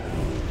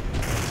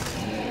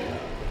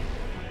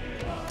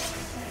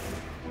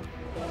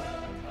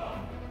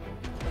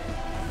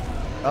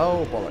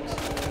 Oh, bollocks.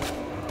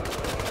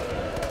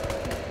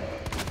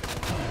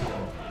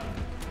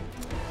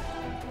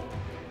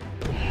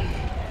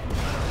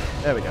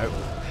 There we go.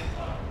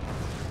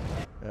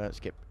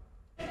 Skip.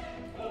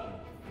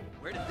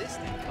 Where did this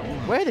thing come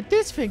from? Where did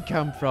this thing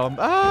come from?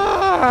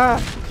 Ah!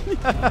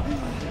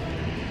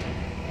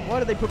 Why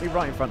did they put me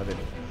right in front of him?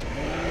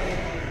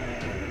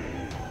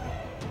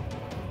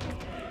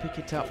 Pick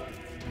it up.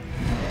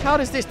 How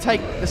does this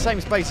take the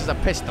same space as a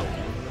pistol?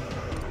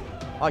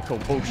 I call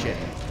bullshit.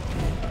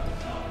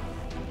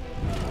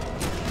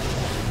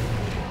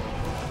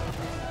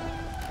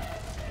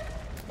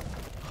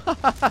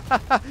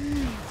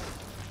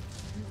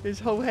 His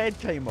whole head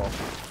came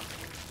off.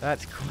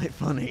 That's quite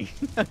funny.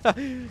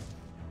 I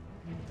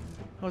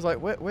was like,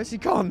 where's he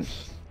gone?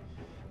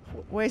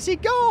 Where's he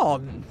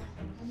gone?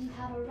 You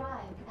have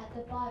arrived at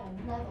the bottom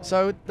level.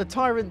 So the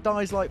tyrant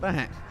dies like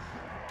that.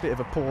 Bit of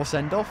a poor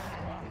send-off.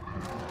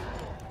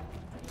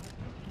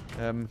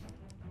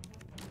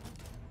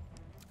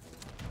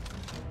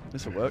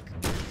 This'll work.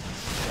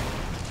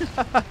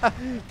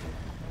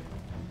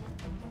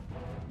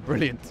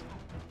 Brilliant.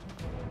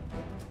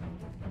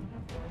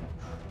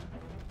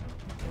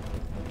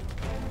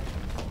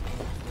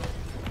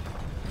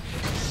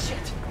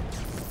 Shit!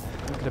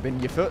 That could have been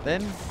your foot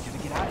then. Gotta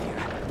get out of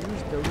here.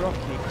 Use the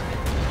rocket.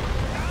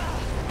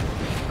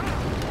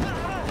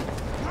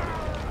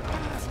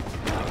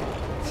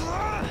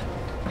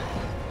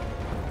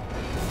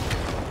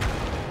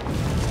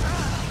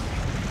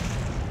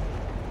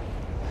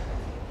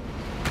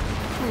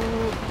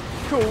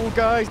 Cool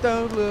guys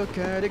don't look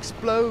at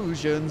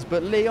explosions,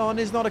 but Leon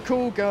is not a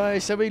cool guy,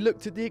 so he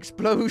looked at the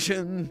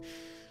explosion.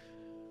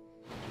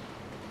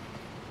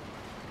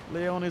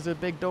 Leon is a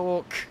big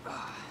dork.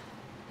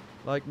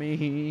 Like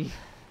me.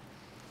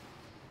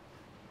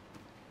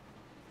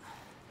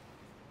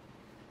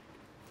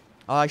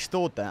 I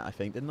stored that, I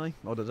think, didn't I?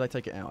 Or did I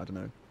take it out? I don't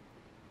know.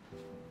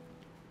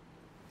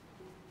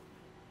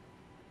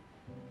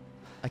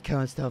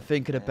 can't stop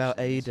thinking about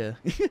Actually, Ada.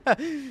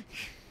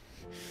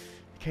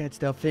 Can't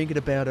stop thinking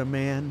about her,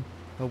 man.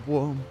 Her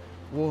warm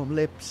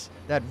lips,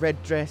 that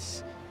red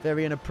dress,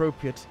 very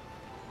inappropriate.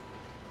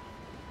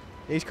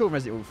 He's cool in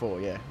Resident Evil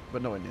 4, yeah,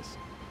 but not in this.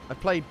 I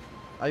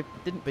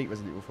didn't beat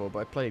Resident Evil 4, but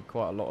I played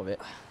quite a lot of it.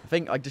 I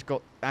think I just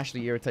got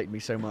Ashley irritated me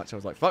so much, I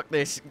was like, fuck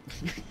this.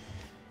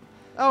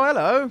 Oh,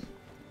 hello.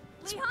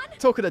 Leon?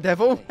 Talk of the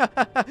devil.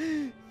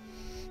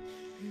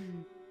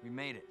 We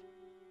made it.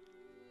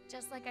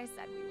 Just like I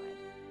said we would.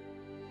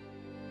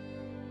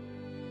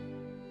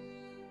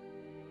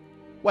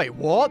 Wait,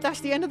 what? That's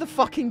the end of the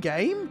fucking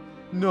game?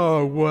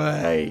 No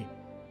way.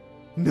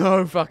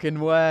 No fucking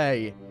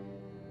way.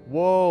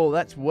 Whoa,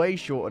 that's way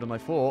shorter than I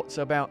thought.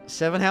 So about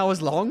 7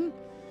 hours long?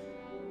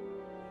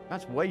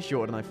 That's way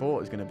shorter than I thought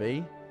it was going to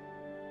be.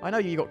 I know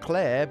you got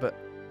Claire, but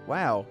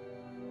wow.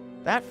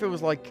 That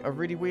feels like a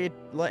really weird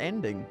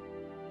ending.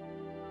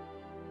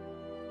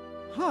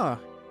 Huh.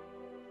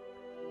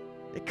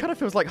 It kind of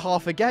feels like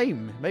half a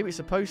game. Maybe it's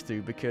supposed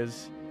to,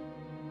 because...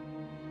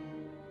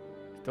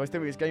 Do I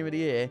still think it's Game of the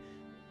Year?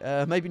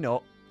 Maybe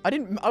not.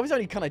 I was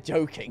only kind of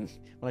joking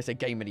when I said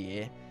Game of the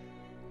Year.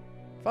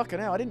 Fucking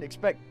hell, I didn't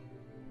expect...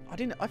 I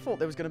thought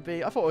there was going to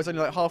be... I thought I was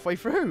only like halfway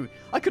through.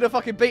 I could have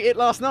fucking beat it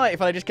last night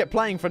if I just kept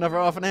playing for another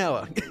half an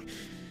hour.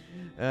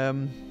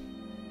 That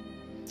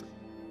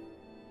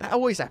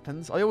always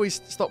happens. I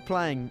always stop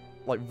playing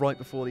like right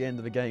before the end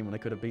of the game when I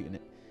could have beaten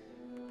it.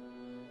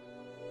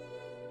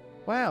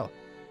 Wow.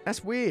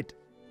 That's weird.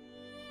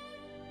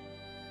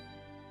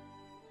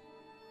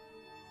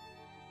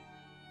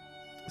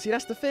 See,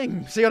 that's the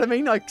thing. See what I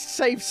mean? I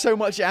saved so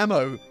much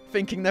ammo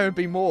thinking there would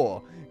be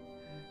more.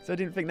 So I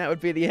didn't think that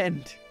would be the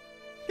end.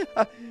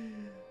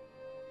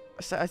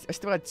 So I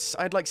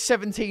had like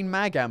 17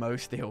 mag ammo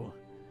still.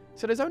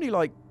 So there's only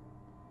like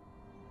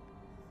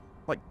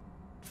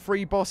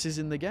 3 bosses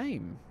in the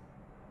game.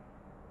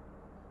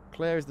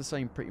 Claire is the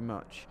same pretty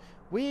much.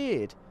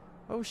 Weird.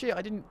 Oh shit,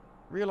 I didn't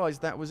realise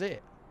that was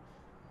it.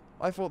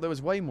 I thought there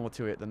was way more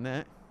to it than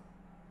that.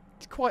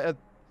 It's quite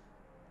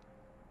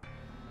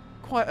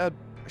a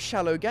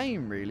shallow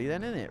game really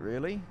then, isn't it,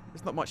 really?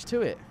 There's not much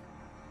to it.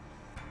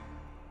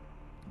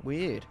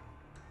 Weird.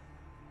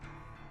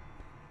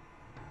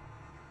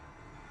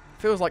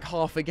 Feels like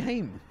half a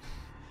game.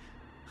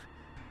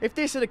 If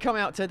this had come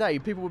out today,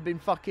 people would have been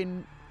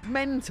fucking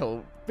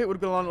mental. People would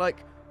have gone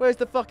like, where's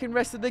the fucking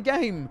rest of the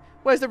game?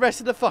 Where's the rest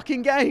of the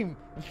fucking game?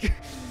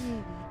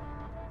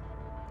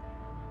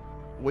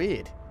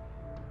 Weird.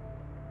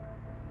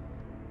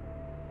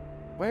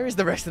 Where is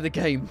the rest of the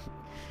game?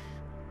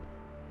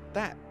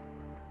 That...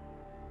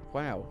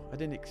 Wow, I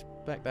didn't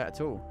expect that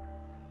at all.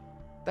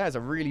 That is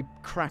a really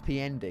crappy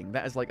ending.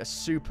 That is like a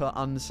super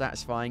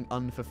unsatisfying,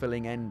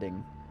 unfulfilling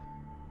ending.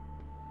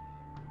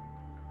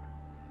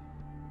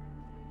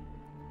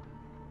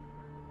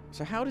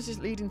 So how does this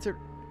lead into...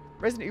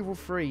 Resident Evil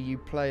 3, you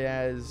play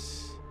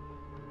as...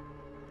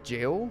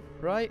 Jill,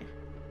 right?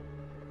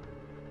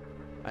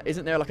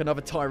 Isn't there like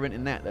another tyrant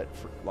in that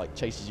like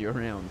chases you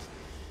around?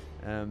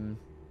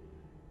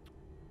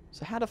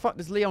 So how the fuck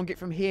does Leon get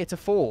from here to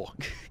 4?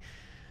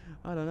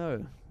 I don't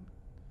know.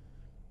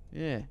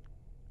 Yeah.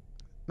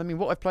 I mean,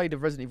 what I've played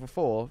of Resident Evil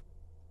 4...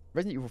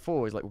 Resident Evil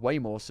 4 is like way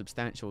more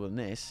substantial than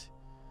this.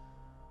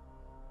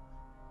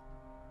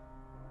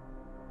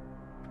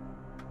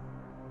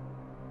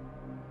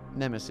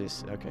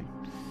 Nemesis, okay.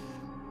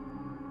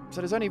 So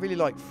there's only really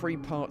like 3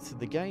 parts of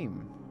the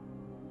game.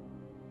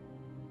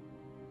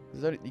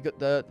 There's only, you got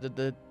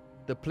the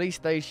police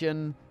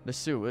station, the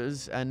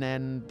sewers, and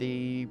then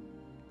the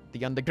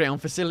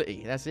underground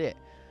facility. That's it.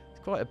 It's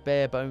quite a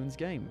bare bones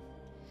game.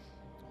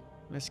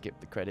 Let's skip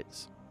the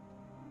credits.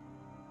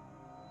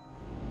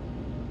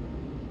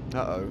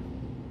 Uh-oh.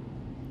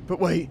 But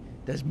wait,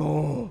 there's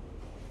more.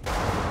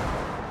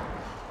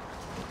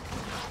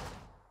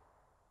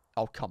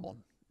 Oh, come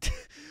on.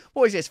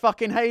 What is this,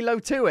 fucking Halo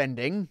 2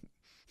 ending?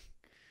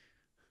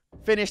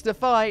 Finish the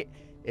fight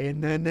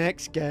in the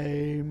next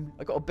game.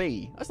 I got a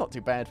B. That's not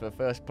too bad for a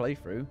first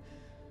playthrough.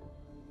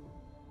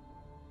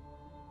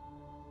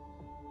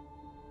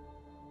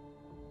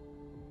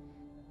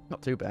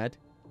 Not too bad.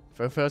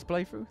 For a first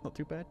playthrough, not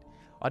too bad.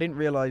 I didn't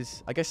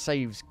realise... I guess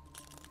saves,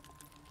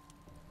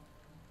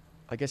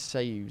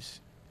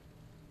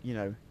 you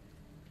know,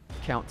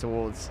 count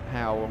towards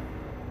how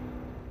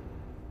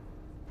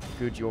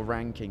good your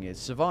ranking is.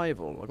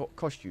 Survival. I got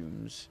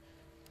costumes.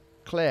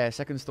 Claire,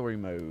 second story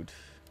mode.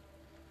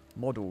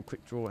 Model,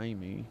 quick draw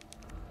Amy.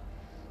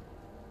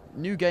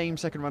 New game,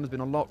 second run has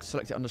been unlocked.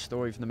 Select it under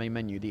story from the main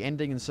menu. The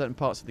ending and certain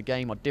parts of the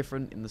game are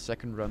different in the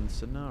second run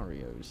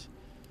scenarios.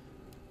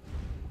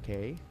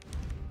 Okay.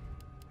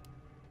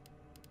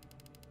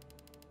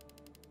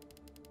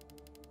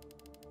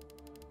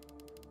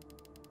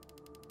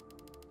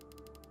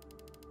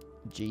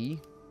 G.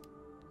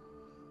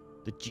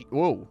 The G.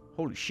 Whoa!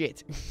 Holy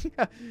shit!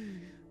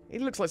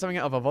 It looks like something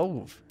out of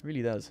Evolve. It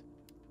really does.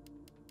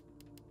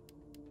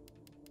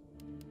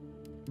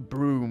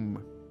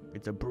 Broom.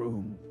 It's a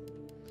broom.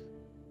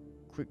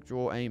 Quick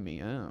draw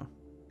Amy. Oh.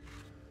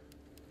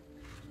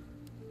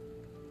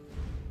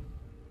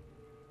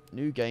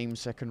 New game,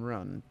 second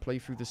run. Play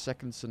through the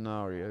second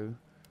scenario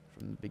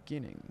from the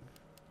beginning.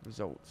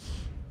 Results.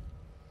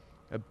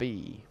 A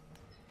B.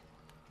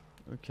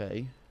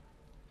 Okay.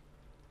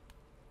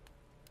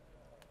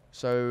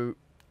 So,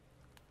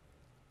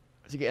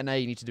 to get an A,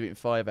 you need to do it in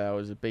 5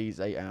 hours. A B is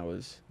 8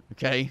 hours.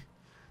 Okay.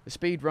 The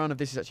speed run of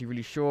this is actually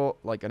really short,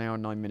 like 1 hour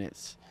and 9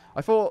 minutes.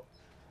 I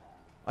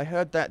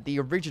heard that the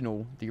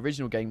original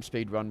game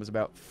speed run was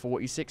about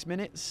 46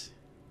 minutes,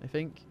 I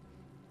think.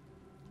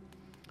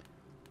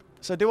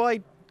 So do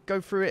I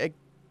go through it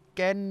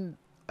again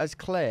as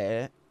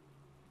Claire,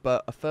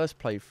 but a first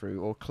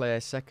playthrough, or Claire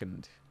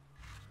second?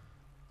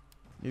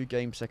 New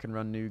game, second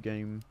run, new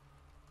game.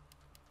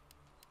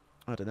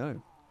 I don't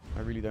know.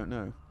 I really don't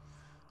know.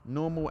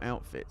 Normal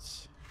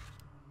outfits.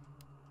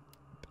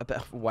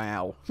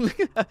 Wow.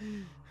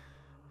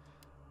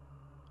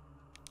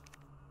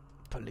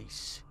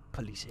 Police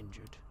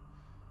injured.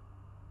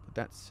 But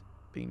that's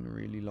been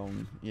really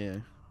long. Yeah.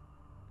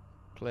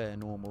 Claire,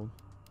 normal.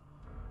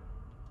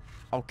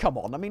 Oh, come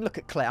on. I mean, look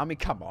at Claire. I mean,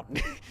 come on.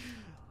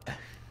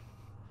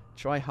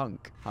 Try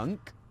Hunk.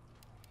 Hunk?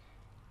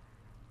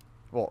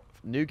 What?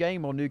 New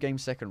game or new game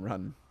second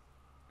run?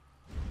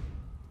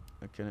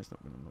 Okay, that's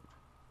not going to look.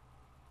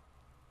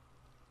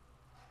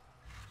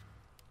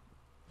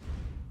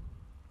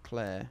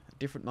 Claire. A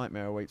different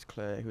nightmare awaits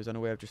Claire, who is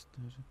unaware of just...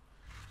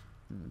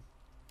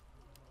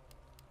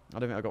 I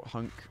don't think I got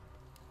Hunk.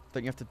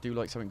 Don't you have to do,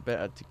 like, something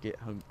better to get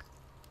Hunk?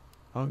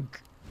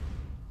 Hunk.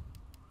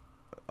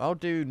 I'll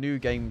do new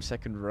game,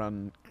 second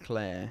run,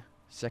 Claire.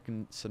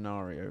 Second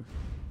scenario.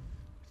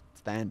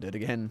 Standard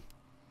again.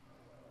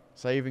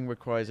 Saving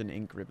requires an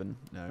ink ribbon.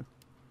 No.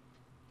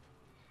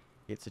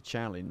 It's a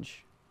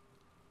challenge.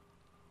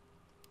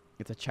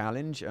 It's a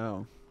challenge?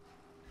 Oh.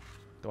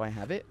 Do I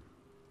have it?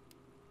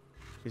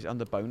 Is it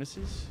under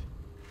bonuses?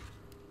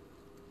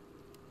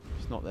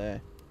 It's not there.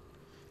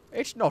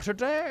 It's not a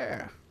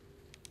there!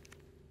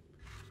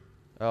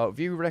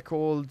 View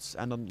records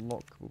and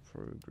unlockable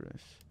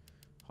progress.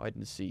 Hide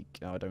and seek.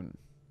 Oh, I don't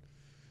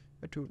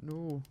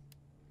know.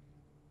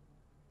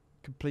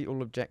 Complete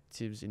all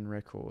objectives in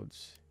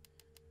records.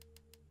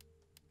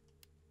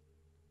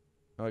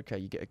 Okay,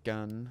 you get a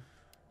gun.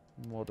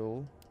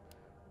 Model.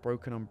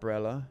 Broken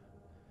umbrella.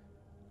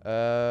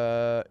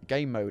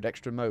 Game mode,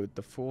 extra mode.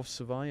 The fourth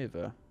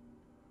survivor.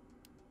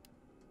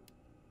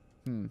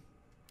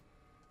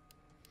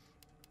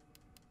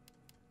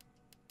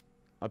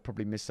 I'd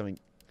probably miss something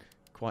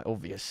quite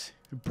obvious.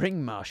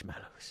 Bring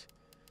marshmallows.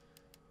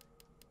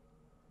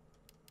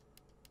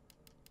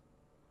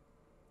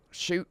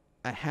 Shoot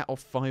a hat off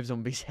 5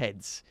 zombies'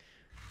 heads.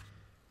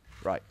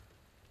 Right.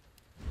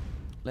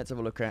 Let's have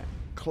a look at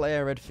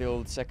Claire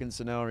Redfield, second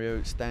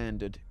scenario,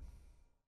 standard.